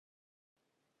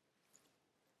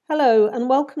Hello and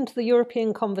welcome to the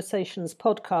European Conversations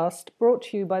podcast, brought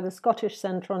to you by the Scottish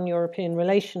Centre on European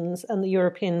Relations and the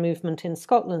European Movement in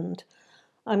Scotland.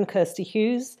 I'm Kirsty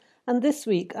Hughes, and this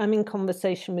week I'm in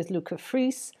conversation with Lykke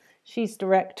Friis. She's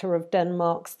director of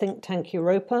Denmark's think tank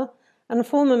Europa and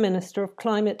former Minister of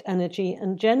Climate, Energy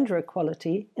and Gender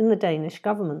Equality in the Danish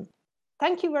government.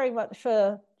 Thank you very much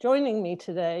for joining me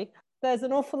today. There's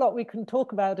an awful lot we can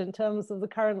talk about in terms of the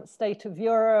current state of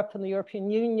Europe and the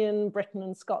European Union, Britain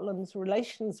and Scotland's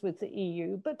relations with the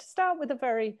EU. But to start with a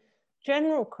very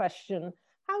general question,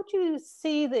 how do you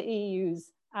see the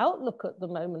EU's outlook at the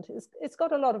moment? It's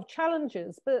got a lot of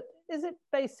challenges, but is it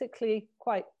basically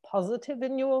quite positive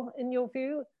in your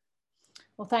view?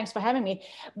 Well, thanks for having me.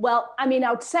 Well, I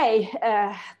would say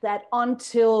that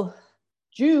until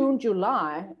June,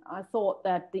 July, I thought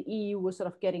that the EU was sort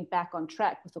of getting back on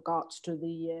track with regards to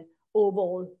the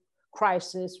overall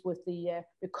crisis, with the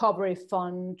recovery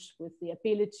fund, with the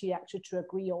ability actually to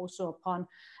agree also upon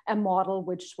a model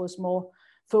which was more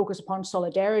focused upon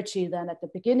solidarity than at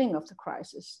the beginning of the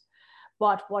crisis.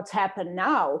 But what's happened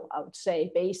now, I would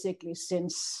say, basically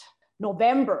since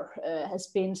November has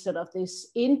been sort of this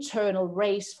internal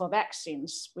race for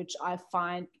vaccines, which I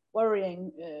find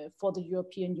worrying for the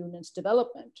European Union's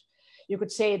development. You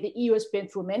could say the EU has been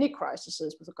through many crises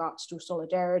with regards to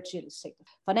solidarity, let's take the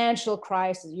financial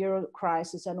crisis, the euro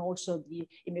crisis, and also the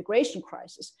immigration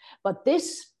crisis. But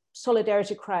this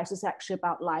solidarity crisis is actually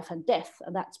about life and death.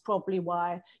 And that's probably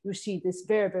why you see this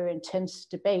very, very intense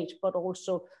debate, but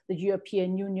also the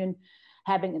European Union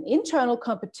having an internal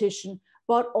competition,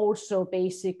 but also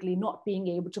basically not being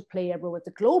able to play a role at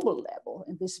the global level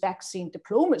in this vaccine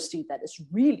diplomacy that is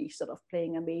really sort of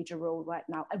playing a major role right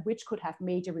now, and which could have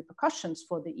major repercussions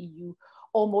for the EU,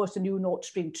 almost a new Nord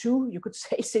Stream 2, you could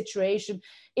say, situation.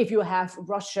 If you have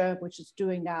Russia, which is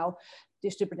doing now,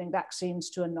 distributing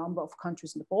vaccines to a number of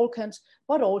countries in the Balkans,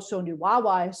 but also new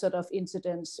Huawei sort of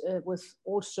incidents with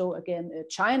also, again,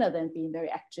 China then being very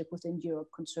active within Europe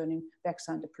concerning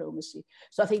vaccine diplomacy.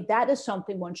 So I think that is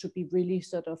something one should be really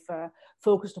sort of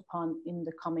focused upon in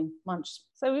the coming months.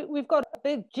 So we've got a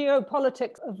big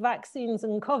geopolitics of vaccines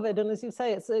and COVID. And as you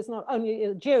say, it's not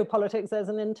only geopolitics, there's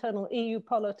an internal EU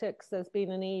politics, there's been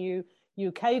an EU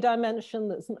UK dimension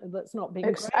that's not being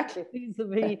exactly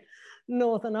vis-a-vis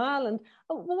Northern Ireland.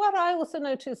 What I also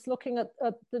noticed looking at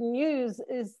the news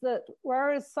is that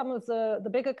whereas some of the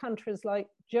bigger countries like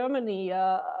Germany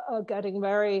are getting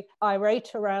very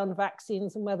irate around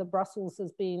vaccines and whether Brussels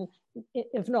has been,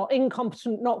 if not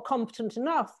incompetent, not competent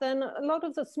enough, then a lot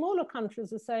of the smaller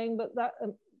countries are saying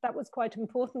that was quite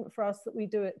important for us that we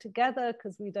do it together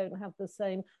because we don't have the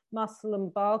same muscle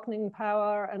and bargaining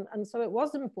power. And so it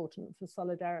was important for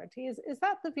solidarity. Is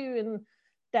that the view in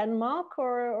Denmark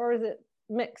or is it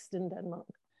mixed in Denmark?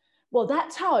 Well,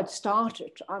 that's how it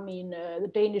started.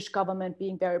 The Danish government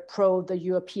being very pro the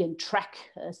European track,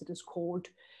 as it is called,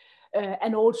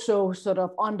 and also sort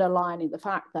of underlining the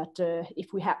fact that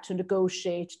if we had to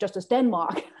negotiate, just as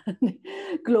Denmark,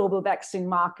 global vaccine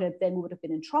market, then we would have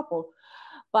been in trouble.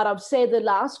 But I would say the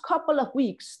last couple of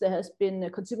weeks, there has been a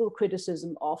considerable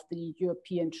criticism of the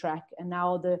European track. And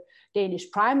now the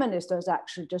Danish Prime Minister has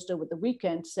actually just over the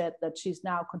weekend said that she's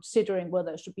now considering whether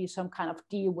there should be some kind of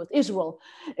deal with Israel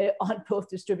on both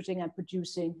distributing and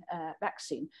producing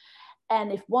vaccine.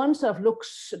 And if one sort of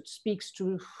speak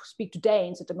to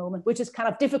Danes at the moment, which is kind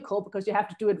of difficult because you have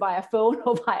to do it via phone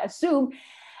or via Zoom,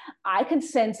 I can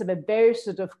sense of a very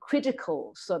sort of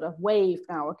critical sort of wave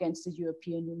now against the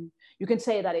European Union. You can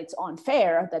say that it's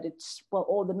unfair, that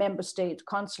all the member states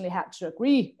constantly had to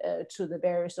agree to the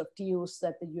various of deals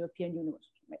that the European Union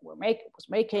was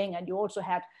making. And you also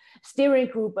had steering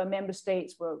group where member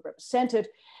states were represented.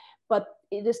 But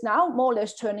it is now more or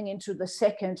less turning into the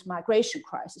second migration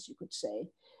crisis, you could say,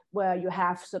 where you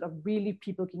have sort of really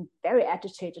people getting very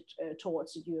agitated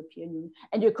towards the European Union.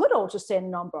 And you could also say a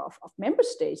number of member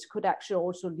states could actually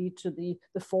also lead to the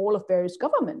fall of various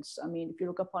governments. If you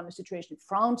look upon the situation in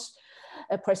France,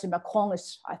 President Macron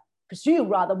is, I presume,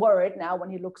 rather worried now when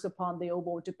he looks upon the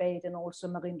overall debate, and also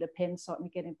Marine Le Pen certainly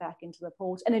getting back into the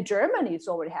polls. And in Germany, it's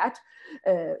already had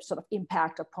sort of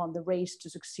impact upon the race to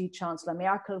succeed Chancellor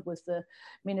Merkel, with the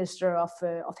Minister of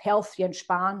Health, Jens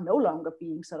Spahn, no longer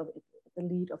being sort of the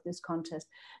lead of this contest.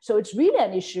 So it's really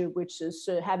an issue which is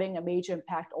having a major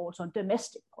impact also on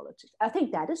domestic politics. I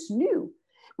think that is new,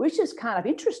 which is kind of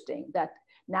interesting, that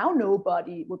now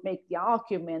nobody would make the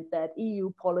argument that EU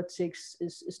politics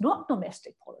is not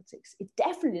domestic politics. It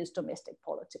definitely is domestic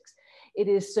politics. It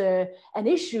is an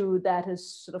issue that has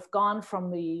sort of gone from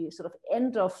the sort of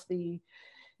end of the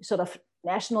sort of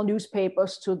national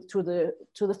newspapers to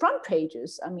the front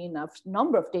pages. I mean, a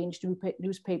number of Danish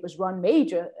newspapers run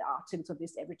major articles of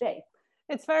this every day.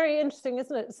 It's very interesting,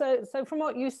 isn't it? So from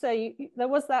what you say, there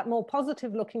was that more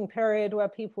positive looking period where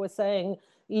people were saying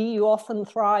the EU often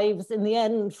thrives in the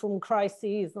end from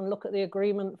crises, and look at the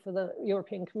agreement for the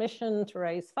European Commission to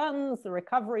raise funds. The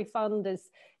recovery fund is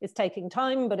taking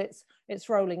time, but it's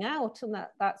rolling out, and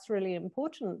that's really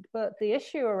important. But the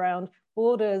issue around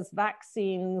borders,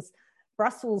 vaccines,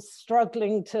 Brussels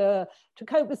struggling to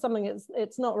cope with something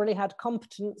it's not really had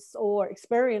competence or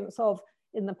experience of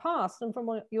in the past. And from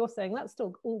what you're saying, that's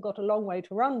still all got a long way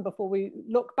to run before we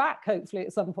look back, hopefully,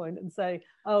 at some point and say,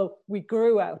 oh, we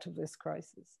grew out of this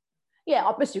crisis. Yeah,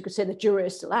 obviously you could say the jury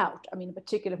is still out. I mean, in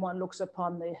particular, if one looks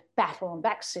upon the battle on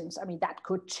vaccines, I mean, that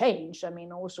could change. I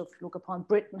mean, also if you look upon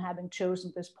Britain having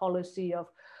chosen this policy of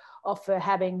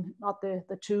having not the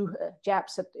two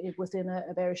jabs within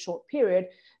a very short period.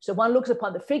 So one looks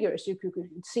upon the figures, you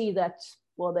can see that,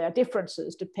 well, there are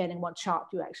differences depending on what chart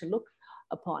you actually look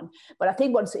upon. But I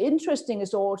think what's interesting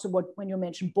is also when you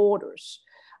mention borders.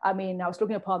 I mean, I was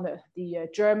looking upon the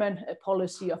German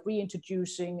policy of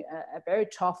reintroducing a very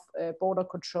tough border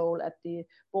control at the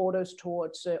borders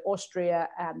towards Austria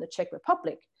and the Czech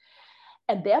Republic.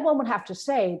 And there one would have to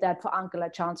say that for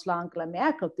Chancellor Angela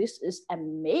Merkel, this is a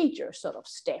major sort of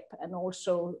step, and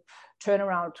also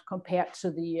turnaround compared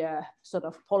to the sort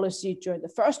of policy during the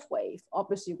first wave.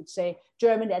 Obviously, you could say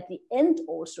Germany at the end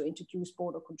also introduced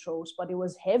border controls, but it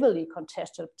was heavily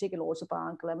contested, particularly also by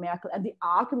Angela Merkel. And the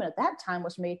argument at that time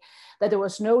was made that there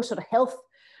was no sort of health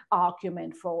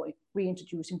argument for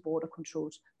reintroducing border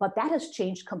controls, but that has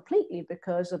changed completely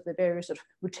because of the various sort of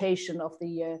mutation of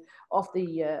the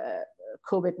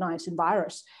COVID-19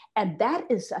 virus. And that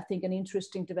is, I think, an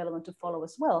interesting development to follow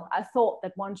as well. I thought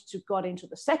that once you got into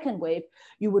the second wave,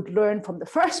 you would learn from the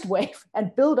first wave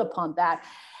and build upon that.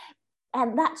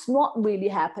 And that's not really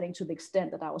happening to the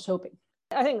extent that I was hoping.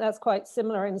 I think that's quite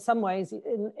similar in some ways.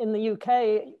 In the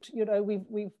UK, you know,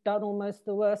 we've done almost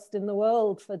the worst in the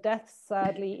world for deaths,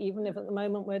 sadly, even if at the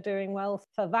moment we're doing well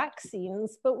for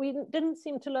vaccines. But we didn't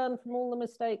seem to learn from all the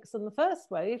mistakes in the first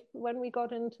wave when we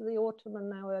got into the autumn and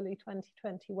now early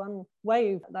 2021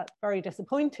 wave. That's very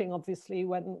disappointing, obviously,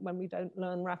 when we don't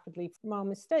learn rapidly from our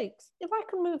mistakes. If I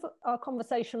can move our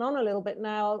conversation on a little bit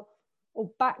now, or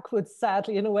backwards,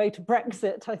 sadly, in a way, to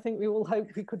Brexit. I think we all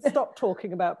hoped we could stop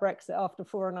talking about Brexit after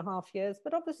 4.5 years.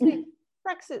 But obviously,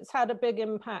 Brexit's had a big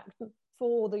impact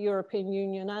for the European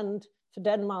Union and for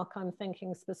Denmark, I'm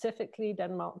thinking specifically.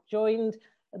 Denmark joined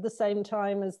at the same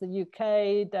time as the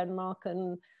UK. Denmark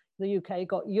and the UK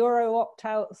got Euro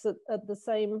opt-outs at the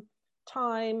same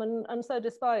time. And so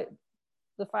despite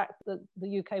the fact that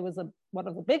the UK was one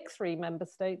of the big three member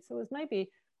states, there was maybe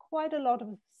quite a lot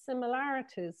of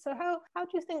similarities. So how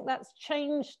do you think that's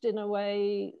changed in a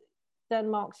way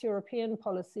Denmark's European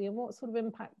policy, and what sort of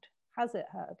impact has it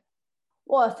had?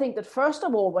 Well, I think that first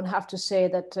of all, one have to say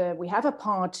that we have a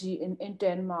party in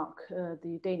Denmark,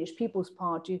 the Danish People's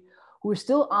Party, who is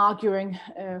still arguing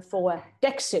for a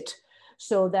Dexit,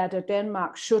 so that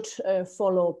Denmark should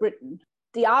follow Britain.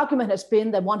 The argument has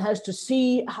been that one has to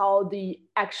see how the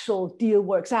actual deal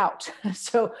works out.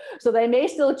 So they may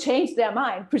still change their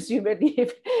mind, presumably,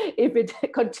 if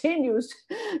it continues.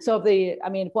 So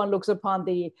if one looks upon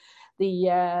the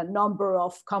number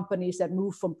of companies that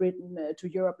move from Britain to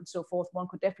Europe and so forth, one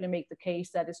could definitely make the case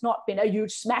that it's not been a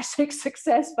huge smashing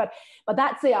success, but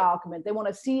that's the argument. They want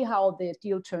to see how the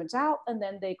deal turns out, and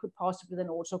then they could possibly then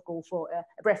also go for a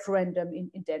referendum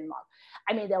in Denmark.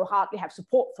 I mean, they'll hardly have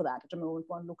support for that at the moment.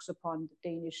 One looks upon the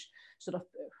Danish sort of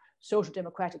Social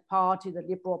Democratic Party, the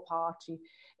Liberal Party.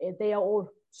 They are all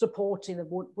supporting, that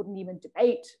wouldn't even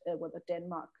debate whether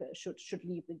Denmark should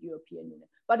leave the European Union.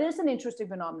 But it is an interesting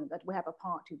phenomenon that we have a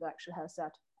party that actually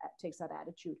takes that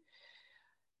attitude.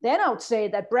 Then I would say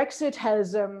that Brexit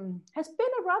has been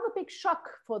a rather big shock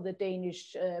for the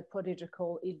Danish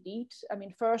political elite. I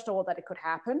mean, first of all, that it could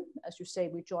happen. As you say,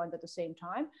 we joined at the same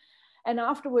time. And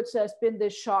afterwards, there's been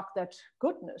this shock that,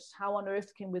 goodness, how on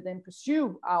earth can we then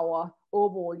pursue our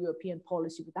overall European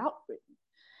policy without Britain?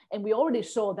 And we already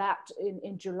saw that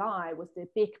in July with the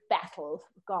big battle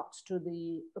got to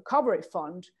the recovery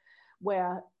fund,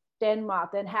 where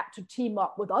Denmark then had to team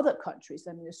up with other countries,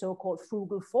 I mean, the so-called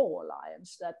Frugal Four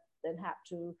alliance that then had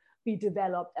to be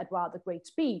developed at rather great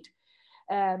speed.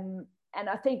 And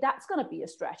I think that's going to be a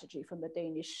strategy from the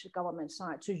Danish government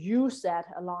side, to use that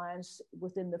alliance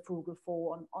within the Frugal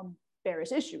Four on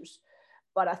various issues.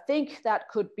 But I think that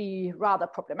could be rather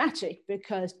problematic,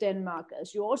 because Denmark,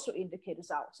 as you also indicate,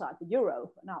 is outside the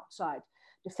euro and outside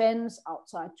defense,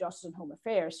 outside justice and home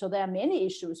affairs. So there are many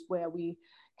issues where we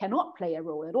cannot play a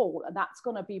role at all. And that's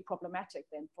going to be problematic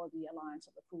then for the alliance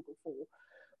of the Frugal Four.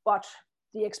 But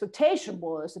the expectation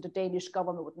was that the Danish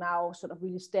government would now sort of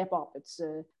really step up its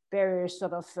various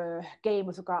sort of game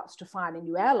with regards to finding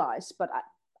new allies. But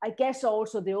I guess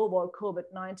also the overall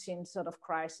COVID-19 sort of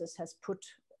crisis has put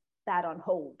that on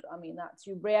hold. I mean,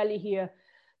 you rarely hear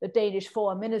the Danish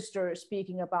foreign minister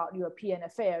speaking about European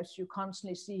affairs. You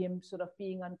constantly see him sort of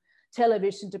being on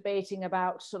television debating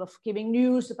about sort of giving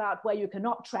news about where you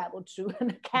cannot travel to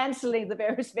and cancelling the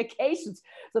various vacations.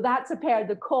 So that's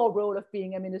apparently the core role of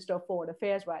being a Minister of Foreign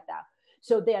Affairs right now.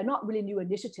 So there are not really new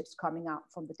initiatives coming out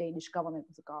from the Danish government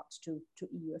with regards to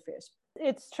EU affairs.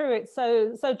 It's true. It's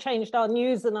so changed our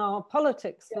news and our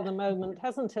politics for the moment,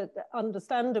 hasn't it?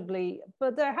 Understandably.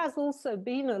 But there has also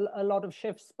been a lot of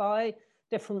shifts by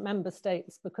different member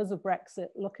states because of Brexit,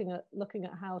 looking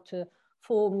at how to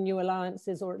form new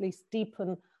alliances or at least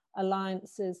deepen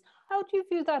alliances. How do you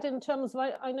view that in terms of,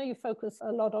 I know you focus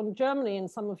a lot on Germany in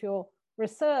some of your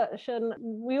research, and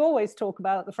we always talk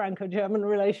about the Franco-German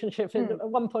relationship at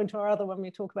one point or other when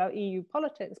we talk about EU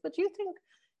politics, but do you think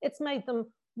it's made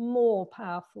them more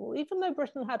powerful? Even though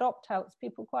Britain had opt-outs,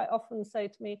 people quite often say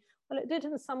to me, well, it did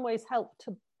in some ways help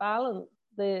to balance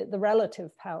the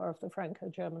relative power of the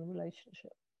Franco-German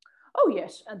relationship. Oh,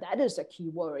 yes, and that is a key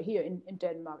worry here in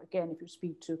Denmark. Again, if you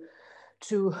speak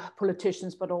to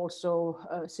politicians, but also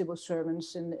civil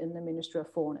servants in the Ministry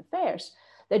of Foreign Affairs,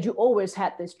 that you always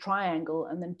had this triangle,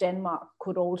 and then Denmark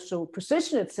could also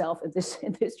position itself in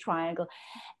this triangle,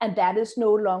 and that is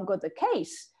no longer the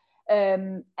case.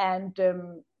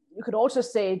 You could also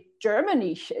say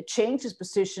Germany changed its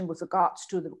position with regards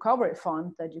to the recovery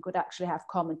fund, that you could actually have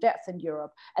common debt in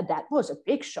Europe. And that was a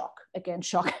big shock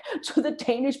to the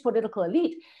Danish political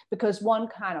elite, because one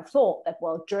kind of thought that,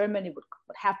 well, Germany would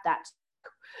have that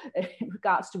in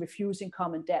regards to refusing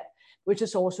common debt, which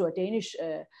is also a Danish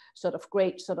sort of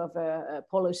great sort of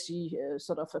policy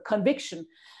sort of a conviction.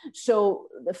 So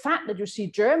the fact that you see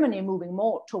Germany moving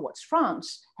more towards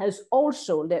France has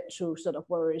also led to sort of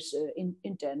worries in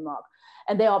Denmark.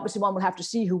 And there obviously one will have to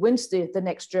see who wins the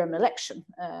next German election.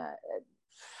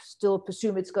 Still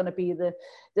presume it's going to be the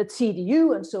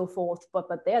CDU and so forth, but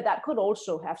there that could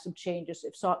also have some changes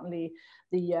if suddenly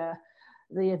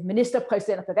the Minister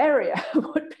President of Bavaria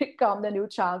would become the new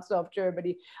Chancellor of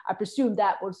Germany. I presume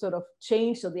that will sort of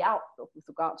change the outlook with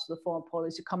regards to the foreign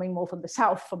policy coming more from the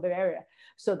south, from Bavaria.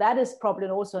 So that is probably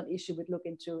also an issue we'd look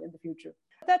into in the future.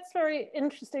 That's very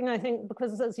interesting, I think,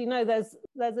 because as you know, there's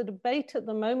a debate at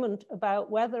the moment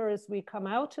about whether as we come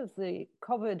out of the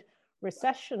COVID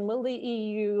recession, will the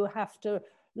EU have to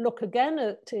look again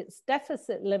at its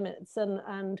deficit limits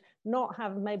and not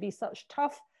have maybe such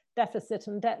tough deficit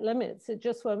and debt limits. It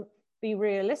just won't be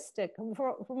realistic. And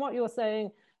from what you're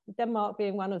saying, Denmark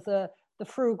being one of the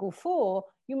frugal four,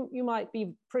 you might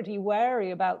be pretty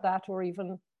wary about that or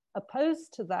even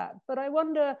opposed to that. But I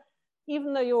wonder,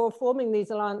 even though you're forming these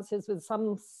alliances with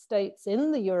some states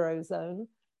in the Eurozone,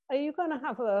 are you going to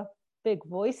have a big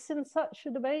voice in such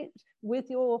a debate with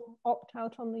your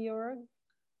opt-out on the Euro?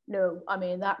 No, I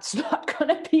mean, that's not going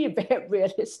to be very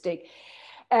realistic.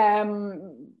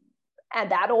 And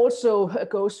that also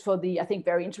goes for the, I think,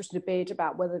 very interesting debate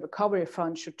about whether the recovery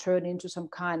fund should turn into some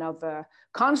kind of a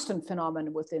constant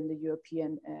phenomenon within the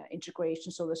European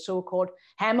integration. So the so-called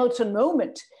Hamilton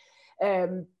moment.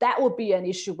 That would be an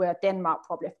issue where Denmark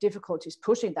probably have difficulties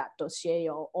pushing that dossier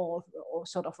or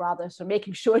sort of rather so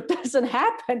making sure it doesn't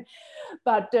happen.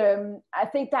 But I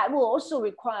think that will also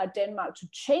require Denmark to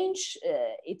change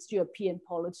its European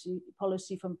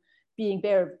policy from being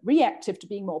very reactive to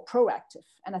being more proactive.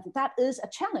 And I think that is a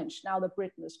challenge now that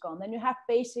Britain is gone. Then you have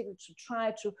basically to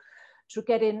try to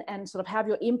get in and sort of have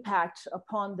your impact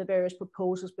upon the various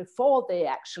proposals before they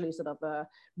actually sort of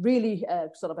really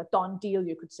sort of a done deal,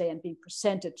 you could say, and being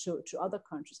presented to other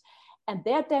countries. And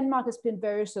there Denmark has been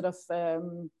very sort of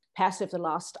passive the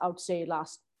last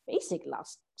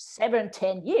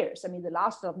 7-10 years. I mean, the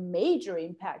last sort of major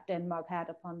impact Denmark had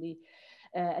upon the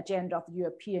agenda of the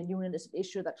European Union is an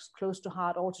issue that's close to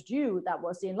heart also to you. That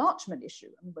was the enlargement issue.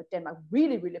 I mean, but Denmark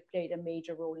really played a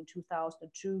major role in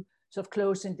 2002, sort of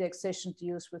closing the accession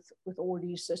deals with all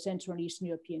these Central and Eastern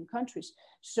European countries.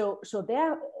 So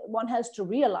there one has to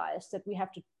realize that we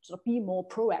have to sort of be more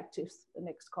proactive the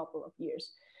next couple of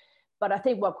years. But I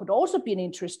think what could also be an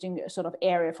interesting sort of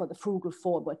area for the frugal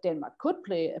four, where Denmark could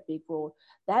play a big role,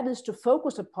 that is to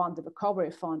focus upon the recovery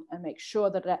fund and make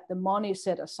sure that the money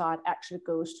set aside actually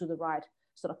goes to the right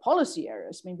sort of policy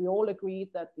areas. I mean, we all agreed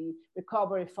that the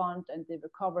recovery fund and the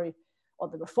recovery or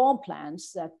the reform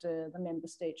plans that the member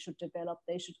states should develop,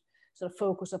 they should sort of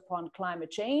focus upon climate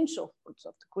change or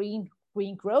sort of the green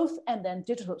green growth, and then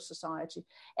digital society.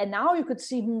 And now you could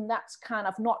see that's kind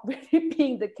of not really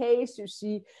being the case. You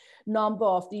see number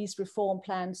of these reform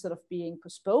plans sort of being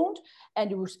postponed,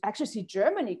 and you actually see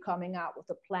Germany coming out with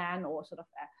a plan, or sort of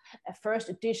a first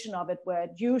edition of it, where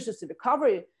it uses the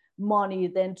recovery money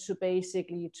then to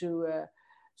basically to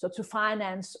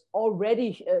finance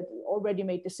already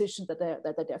made decisions that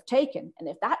they've taken. And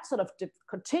if that sort of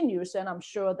continues, then I'm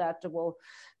sure that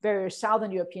various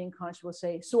Southern European countries will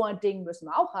say, so ein Ding müssen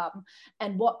wir auch haben.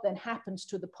 And what then happens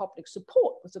to the public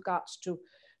support with regards to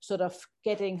sort of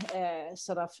getting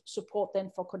sort of support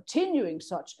then for continuing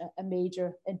such a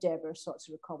major endeavor, such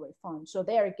a recovery fund. So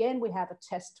there again, we have a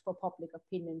test for public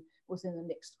opinion within the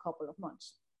next couple of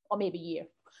months, or maybe year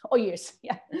or years.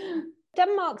 Yeah.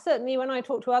 Denmark, certainly, when I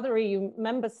talk to other EU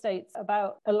member states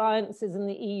about alliances in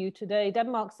the EU today,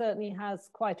 Denmark certainly has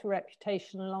quite a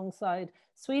reputation alongside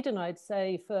Sweden, I'd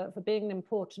say, for being an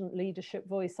important leadership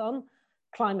voice on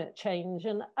climate change.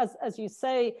 And as you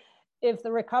say, if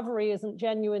the recovery isn't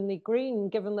genuinely green,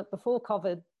 given that before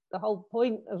COVID, the whole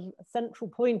central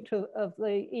point of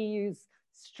the EU's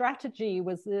strategy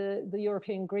was the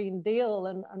European Green Deal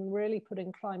and really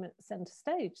putting climate center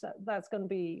stage, that's going to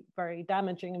be very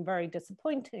damaging and very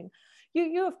disappointing.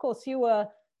 You of course, you were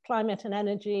climate and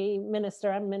energy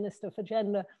minister and minister for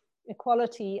gender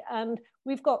equality, and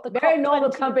we've got the very normal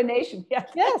combination. Yeah.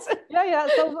 Yes, yeah.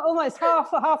 So almost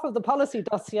half of the policy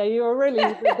dossier. You were really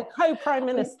the co-prime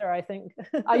minister, I think.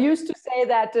 I used to say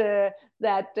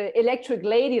that Electric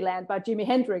Ladyland by Jimi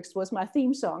Hendrix was my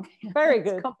theme song. Very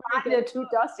good. Combined the two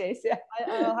dossiers. Yeah.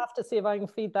 I'll have to see if I can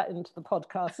feed that into the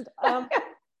podcast.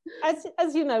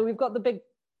 As you know, we've got the big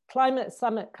climate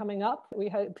summit coming up. We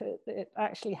hope it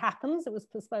actually happens. It was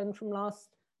postponed from last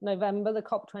November. The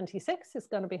COP26 is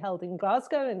going to be held in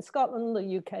Glasgow in Scotland.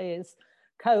 The UK is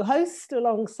co-host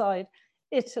alongside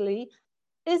Italy.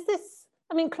 Is this,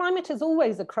 I mean, climate is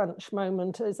always a crunch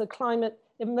moment, is a climate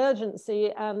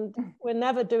emergency, and we're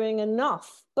never doing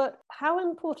enough. But how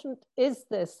important is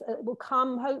this? It will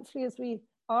come hopefully as we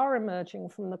are emerging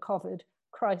from the COVID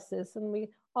crisis and we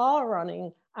are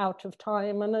running out of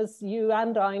time. And as you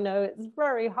and I know, it's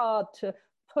very hard to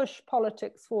push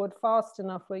politics forward fast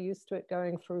enough. We're used to it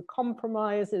going through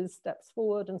compromises, steps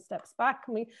forward and steps back,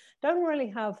 and we don't really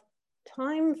have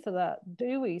time for that,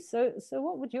 do we? So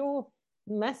what would your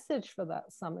message for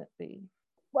that summit be?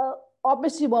 Well,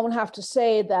 obviously one will have to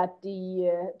say that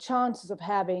the chances of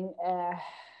having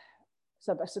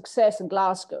sort of a success in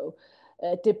Glasgow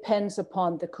depends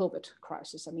upon the COVID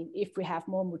crisis. I mean, if we have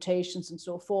more mutations and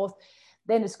so forth,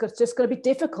 then it's just going to be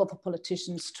difficult for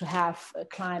politicians to have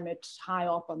climate high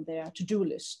up on their to-do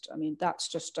list. I mean, that's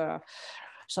just a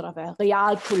sort of a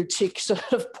realpolitik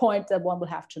sort of point that one will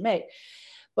have to make.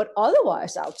 But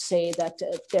otherwise, I would say that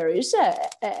there is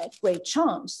a great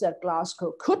chance that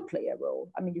Glasgow could play a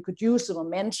role. I mean, you could use the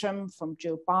momentum from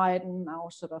Joe Biden now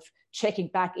sort of checking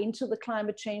back into the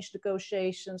climate change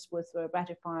negotiations with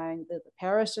ratifying the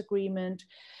Paris Agreement.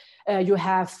 You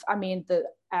have, I mean,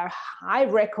 a high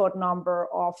record number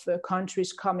of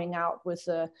countries coming out with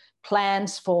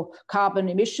plans for carbon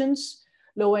emissions,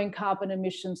 lowering carbon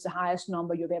emissions, the highest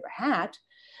number you've ever had.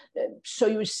 So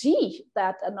you see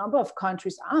that a number of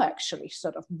countries are actually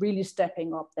sort of really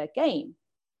stepping up their game.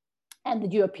 And the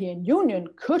European Union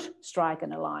could strike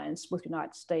an alliance with the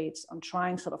United States on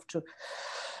trying sort of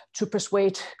to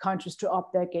persuade countries to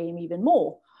up their game even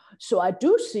more. So I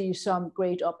do see some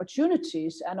great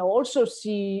opportunities, and I also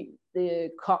see the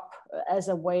COP as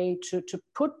a way to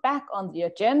put back on the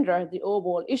agenda the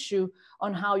overall issue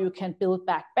on how you can build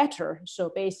back better. So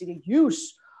basically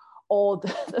use all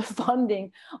the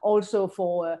funding also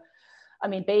for, I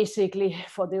mean, basically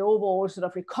for the overall sort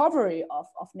of recovery of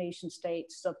nation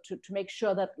states, so to make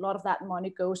sure that a lot of that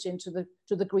money goes into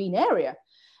the green area.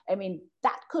 I mean,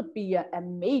 that could be a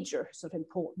major sort of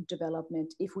important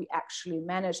development if we actually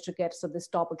manage to get sort of this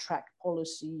double track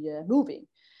policy moving.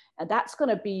 And that's going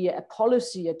to be a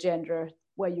policy agenda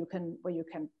where you can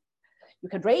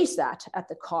raise that at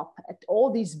the COP, at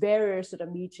all these various sort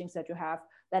of meetings that you have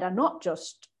that are not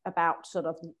just about sort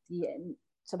of the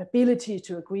sort of ability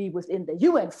to agree within the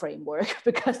UN framework,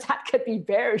 because that could be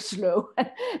very slow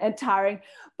and tiring.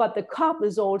 But the COP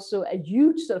is also a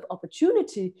huge sort of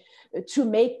opportunity to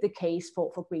make the case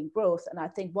for green growth. And I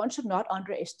think one should not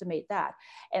underestimate that.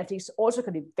 And I think it's also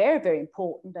going to be very, very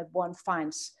important that one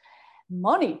finds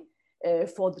money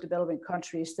for the developing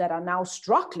countries that are now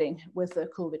struggling with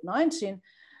COVID-19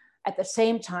 at the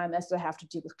same time as they have to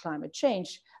deal with climate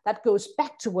change. That goes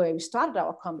back to where we started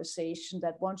our conversation,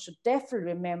 that one should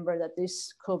definitely remember that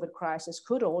this COVID crisis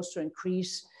could also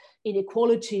increase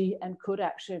inequality and could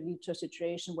actually lead to a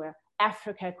situation where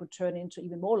Africa could turn into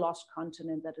even more lost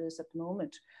continent than it is at the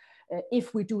moment.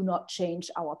 If we do not change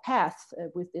our path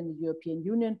within the European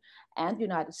Union and the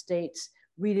United States,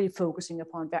 really focusing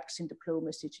upon vaccine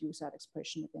diplomacy, to use that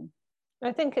expression again.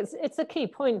 I think it's a key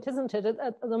point, isn't it?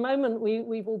 At the moment,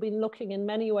 we've all been looking in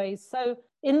many ways so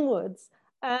inwards.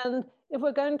 And if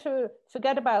we're going to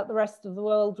forget about the rest of the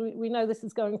world, we know this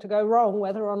is going to go wrong,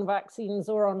 whether on vaccines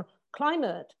or on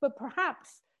climate. But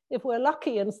perhaps if we're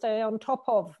lucky and stay on top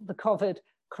of the COVID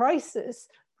crisis,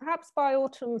 perhaps by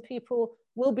autumn people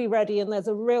will be ready and there's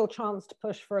a real chance to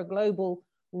push for a global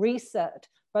reset,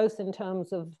 both in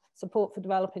terms of support for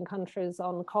developing countries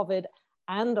on COVID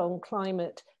and on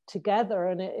climate together.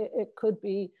 And it could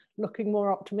be, looking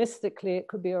more optimistically, it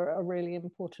could be a really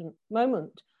important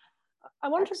moment. I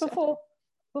wanted,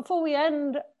 before we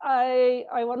end, I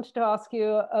wanted to ask you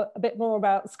a bit more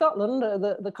about Scotland.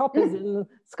 The COP is in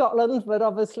Scotland, but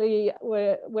obviously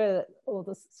we're or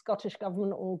the Scottish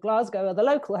government or Glasgow are the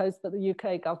local hosts, but the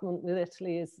UK government with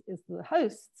Italy is the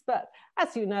hosts. But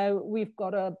as you know, we've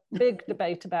got a big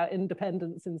debate about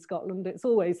independence in Scotland. It's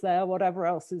always there, whatever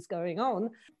else is going on.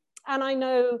 And I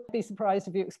know, I'd be surprised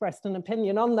if you expressed an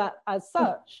opinion on that as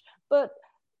such, but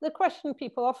the question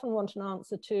people often want an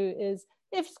answer to is,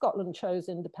 if Scotland chose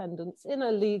independence in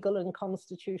a legal and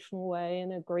constitutional way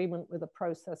in agreement with a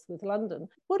process with London,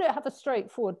 would it have a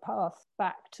straightforward path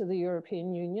back to the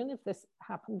European Union if this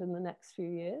happened in the next few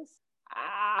years?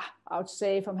 I would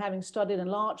say, from having studied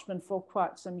enlargement for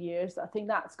quite some years, I think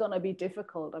that's going to be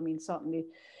difficult. I mean, certainly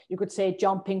you could say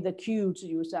jumping the queue, to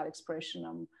use that expression.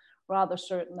 I'm rather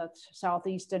certain that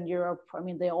Southeastern Europe, I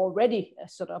mean, they're already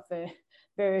sort of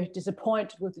very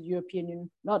disappointed with the European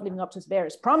Union not living up to its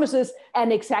various promises.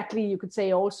 And exactly, you could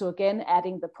say also, again,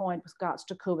 adding the point with regards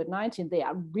to COVID-19, they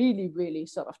are really, really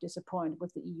sort of disappointed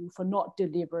with the EU for not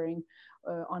delivering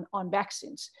on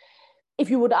vaccines. If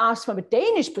you would ask from a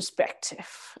Danish perspective,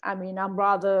 I mean, I'm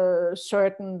rather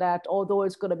certain that although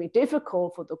it's going to be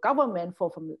difficult for the government,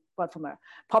 but from a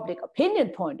public opinion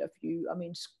point of view, I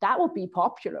mean, that would be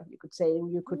popular. You could say,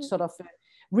 you could sort of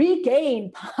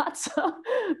regain parts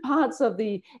of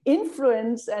the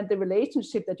influence and the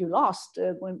relationship that you lost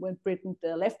when Britain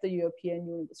left the European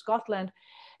Union with Scotland.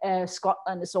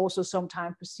 Scotland is also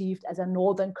sometimes perceived as a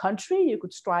northern country. You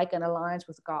could strike an alliance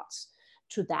with regards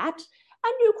to that.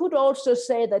 And you could also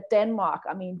say that Denmark,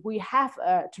 I mean, we have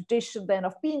a tradition then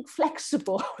of being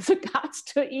flexible with regards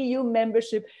to EU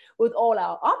membership with all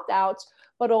our opt-outs,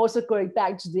 but also going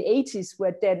back to the 80s,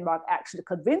 where Denmark actually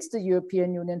convinced the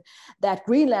European Union that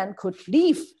Greenland could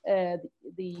leave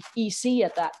the EC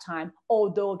at that time,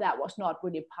 although that was not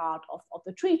really part of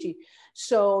the treaty.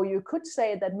 So you could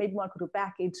say that maybe one could go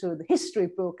back into the history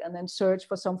book and then search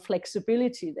for some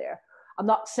flexibility there. I'm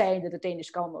not saying that the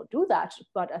Danish government will do that,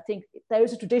 but I think there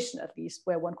is a tradition, at least,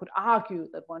 where one could argue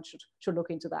that one should look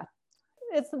into that.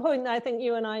 It's the point that I think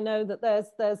you and I know, that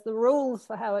there's the rules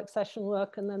for how accession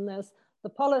work, and then there's the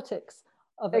politics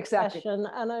of accession.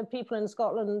 And people in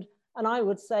Scotland, and I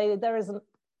would say there isn't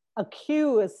a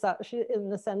queue as such, in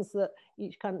the sense that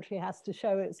each country has to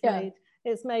show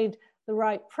it's made the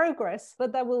right progress,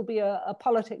 but there will be a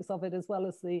politics of it as well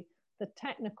as the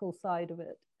technical side of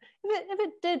it. If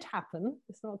it did happen,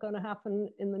 it's not going to happen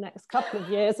in the next couple of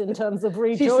years in terms of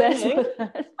rejoining.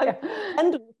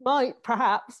 And it might,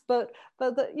 perhaps, but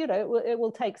you know, it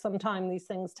will take some time. These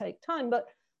things take time. But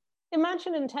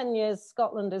imagine in 10 years,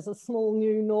 Scotland is a small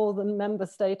new northern member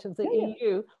state of the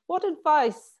EU. What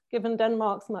advice, given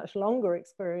Denmark's much longer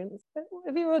experience,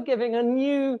 if you were giving a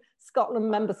new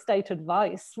Scotland member state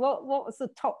advice, what was the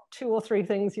top 2 or 3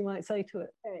 things you might say to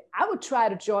it? I would try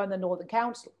to join the Northern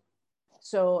Council.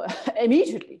 So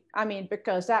immediately, I mean,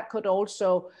 because that could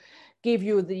also give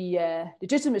you the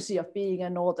legitimacy of being a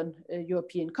Northern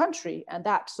European country. And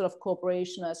that sort of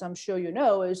cooperation, as I'm sure you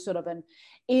know, is sort of an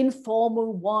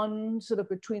informal one sort of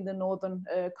between the Northern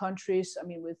countries. I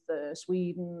mean, with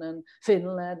Sweden and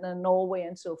Finland and Norway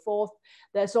and so forth.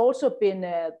 There's also been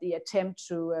the attempt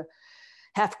to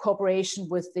have cooperation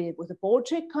with the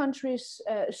Baltic countries.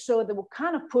 So they will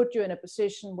kind of put you in a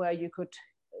position where you could,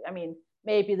 I mean,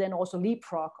 maybe then also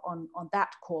leapfrog on that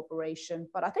cooperation.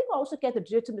 But I think we'll also get the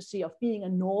legitimacy of being a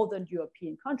Northern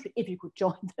European country if you could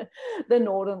join the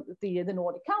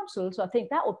Nordic Council. So I think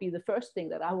that would be the first thing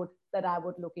that I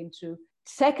would look into.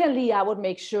 Secondly, I would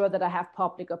make sure that I have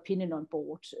public opinion on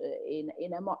board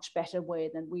in a much better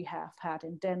way than we have had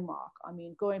in Denmark. I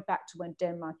mean, going back to when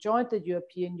Denmark joined the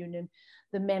European Union,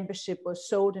 the membership was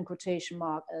sold in quotation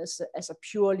mark as a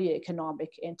purely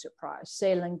economic enterprise,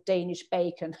 selling Danish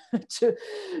bacon to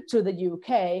the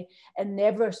UK, and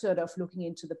never sort of looking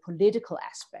into the political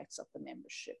aspects of the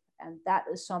membership. And that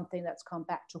is something that's come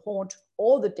back to haunt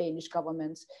all the Danish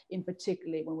governments, in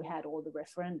particular when we had all the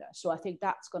referenda. So I think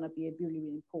that's going to be a really,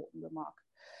 really important remark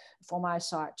from my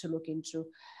side to look into.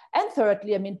 And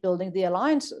thirdly, I mean, building the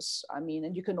alliances. I mean,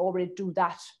 and you can already do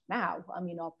that now. I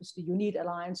mean, obviously you need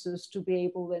alliances to be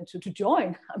able then to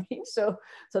join. I mean, so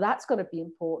that's going to be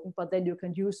important, but then you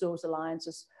can use those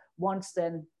alliances once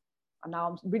then, and now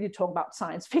I'm really talking about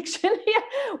science fiction here,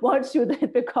 once you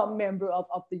then become member of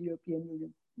the European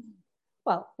Union.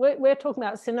 Well, we're talking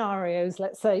about scenarios,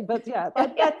 let's say, but yeah,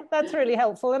 that's really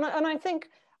helpful. And I think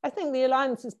the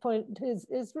alliances point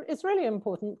is really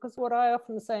important, because what I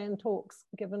often say in talks,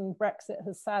 given Brexit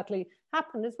has sadly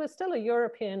happened, is we're still a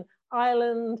European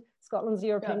island. Scotland's a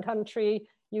European country.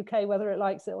 UK, whether it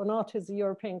likes it or not, is a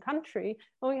European country.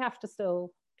 And we have to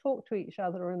still talk to each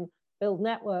other and build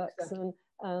networks. And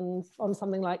on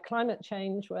something like climate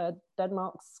change, where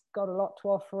Denmark's got a lot to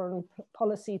offer on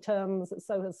policy terms,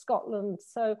 so has Scotland.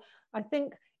 So I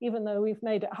think even though we've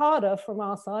made it harder from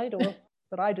our side, or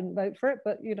but I didn't vote for it,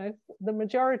 but you know, the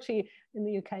majority in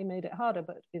the UK made it harder,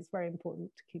 but it's very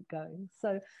important to keep going.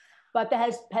 So, but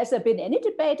has there been any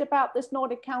debate about this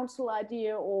Nordic Council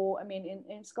idea, or I mean,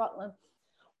 in Scotland?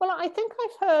 Well, I think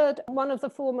I've heard one of the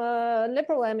former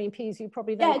Liberal MEPs, you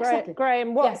probably know, exactly.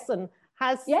 Graham Watson,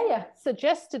 has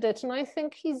suggested it, and I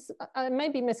think I may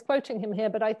be misquoting him here,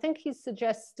 but I think he's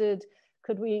suggested,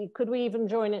 could we even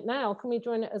join it now? Can we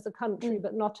join it as a country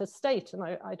but not a state? And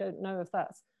I don't know if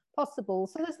that's possible.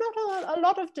 So there's not a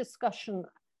lot of discussion,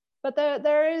 but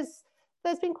there's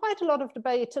been quite a lot of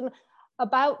debate and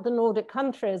about the Nordic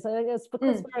countries. I think it's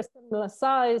because we're a similar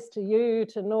size to you,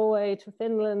 to Norway, to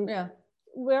Finland. Yeah.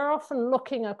 We're often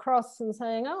looking across and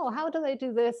saying, oh, how do they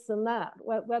do this and that,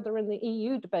 whether in the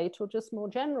EU debate or just more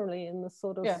generally in the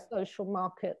sort of social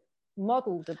market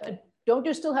model debate. Don't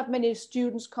you still have many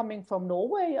students coming from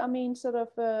Norway? I mean, sort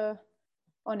of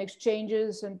on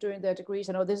exchanges and doing their degrees?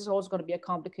 I know this is also going to be a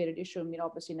complicated issue. I mean,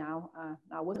 obviously now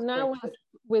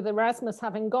with Erasmus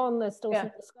having gone, there's still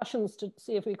some discussions to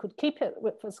see if we could keep it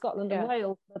for Scotland and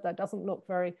Wales, but that doesn't look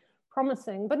very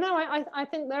promising. But no, I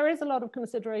think there is a lot of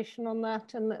consideration on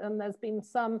that, and there's been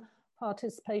some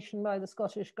participation by the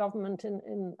Scottish government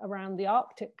in around the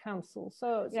Arctic Council.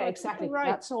 So exactly. Right.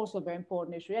 That's also a very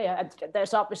important issue. And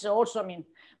there's obviously also, I mean,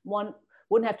 one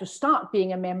wouldn't have to start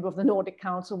being a member of the Nordic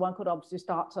Council. One could obviously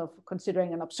start sort of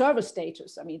considering an observer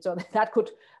status. I mean, so that could,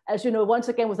 as you know, once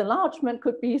again with enlargement,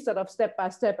 could be sort of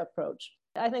step-by-step approach.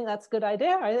 I think that's a good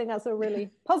idea. I think that's a really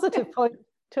positive point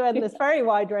to end this very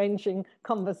wide-ranging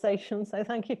conversation. So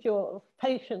thank you for your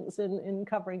patience in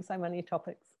covering so many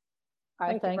topics.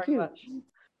 Thank you very much.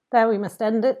 There we must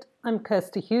end it. I'm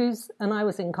Kirsty Hughes, and I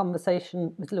was in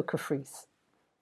conversation with Lykke Friis.